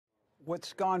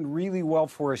What's gone really well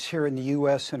for us here in the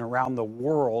U.S. and around the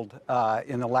world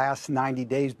in the last 90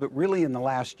 days, but really in the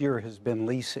last year, has been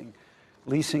leasing.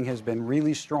 Leasing has been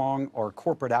really strong. Our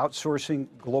corporate outsourcing,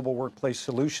 global workplace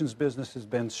solutions business has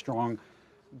been strong.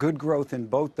 Good growth in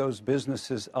both those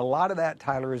businesses. A lot of that,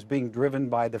 Tyler, is being driven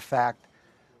by the fact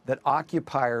that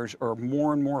occupiers are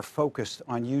more and more focused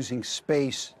on using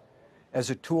space as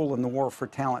a tool in the war for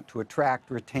talent to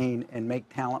attract, retain, and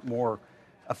make talent more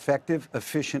effective,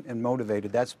 efficient, and motivated.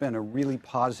 That's been a really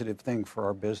positive thing for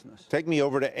our business. Take me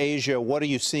over to Asia. What are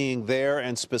you seeing there,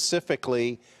 and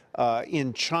specifically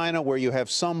in China, where you have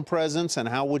some presence, and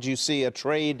how would you see a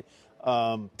trade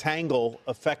tangle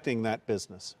affecting that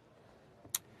business?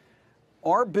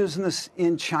 Our business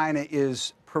in China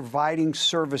is providing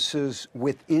services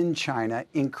within China,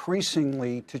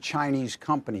 increasingly to Chinese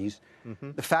companies.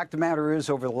 The fact of the matter is,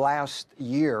 over the last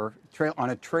year, on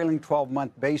a trailing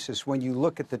 12-month basis, when you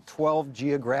look at the 12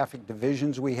 geographic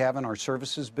divisions we have in our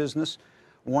services business,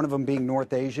 one of them being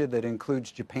North Asia, that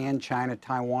includes Japan, China,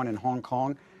 Taiwan, and Hong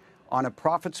Kong, on a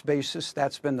profits basis,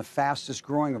 that's been the fastest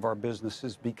growing of our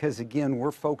businesses because, again,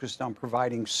 we're focused on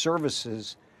providing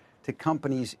services to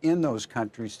companies in those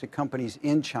countries, to companies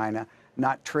in China,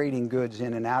 not trading goods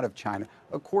in and out of China.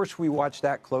 Of course, we watch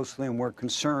that closely, and we're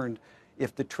concerned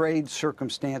if the trade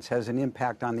circumstance has an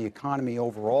impact on the economy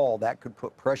overall, that could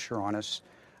put pressure on us.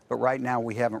 But right now,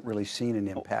 we haven't really seen an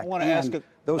impact. I want to ask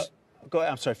those. Go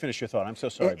ahead. I'm sorry. Finish your thought. I'm so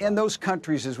sorry. And those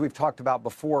countries, as we've talked about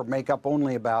before, make up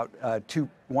only about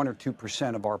 1 or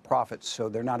 2% of our profits, so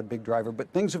they're not a big driver. But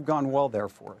things have gone well there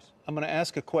for us. I'm going to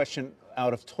ask a question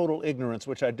out of total ignorance,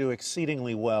 which I do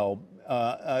exceedingly well,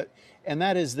 and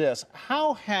that is this: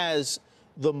 how has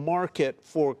the market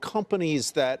for companies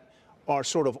that are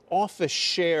sort of office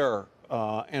share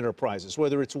enterprises,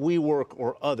 whether it's WeWork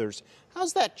or others,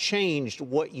 how's that changed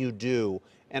what you do,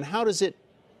 and how does it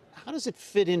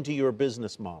fit into your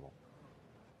business model?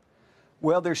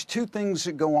 Well, there's two things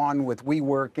that go on with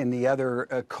WeWork and the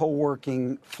other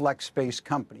co-working flex space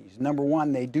companies. Number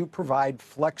one, they do provide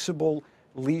flexible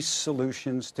lease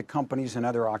solutions to companies and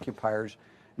other occupiers.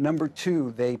 Number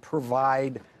two, they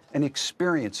provide an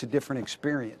experience, a different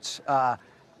experience.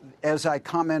 As I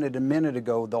commented a minute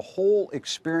ago, the whole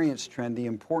experience trend, the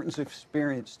importance of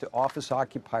experience to office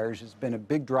occupiers, has been a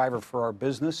big driver for our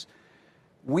business.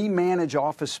 We manage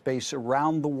office space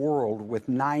around the world with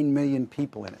 9 million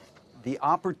people in it. The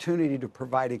opportunity to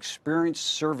provide experienced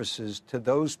services to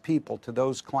those people, to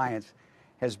those clients,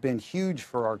 has been huge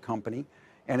for our company,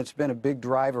 and it's been a big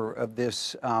driver of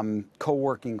this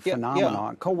co-working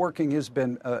phenomenon. Co-working has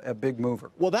been a big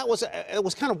mover. Well, it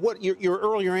was kind of what your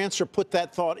earlier answer put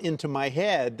that thought into my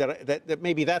head, that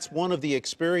maybe that's one of the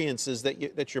experiences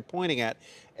that you're pointing at.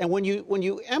 And when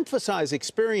you emphasize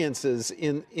experiences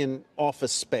in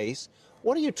office space,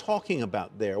 what are you talking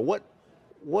about there? What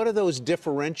are those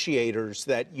differentiators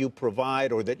that you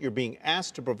provide, or that you're being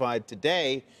asked to provide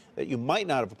today, that you might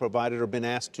not have provided or been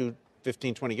asked to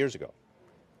 15, 20 years ago?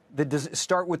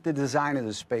 Start with the design of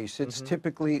the space. It's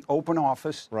typically open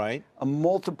office, right? A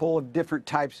multiple of different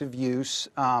types of use,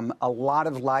 a lot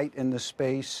of light in the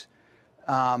space,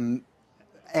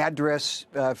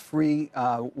 address-free,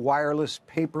 wireless,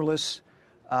 paperless,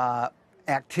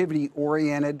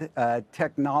 activity-oriented,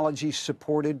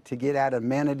 technology-supported to get at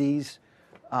amenities.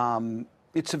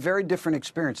 It's a very different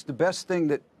experience. The best thing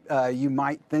that you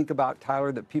might think about,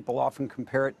 Tyler, that people often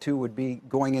compare it to would be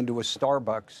going into a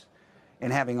Starbucks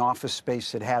and having office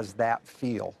space that has that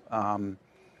feel.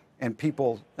 And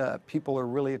people are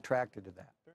really attracted to that.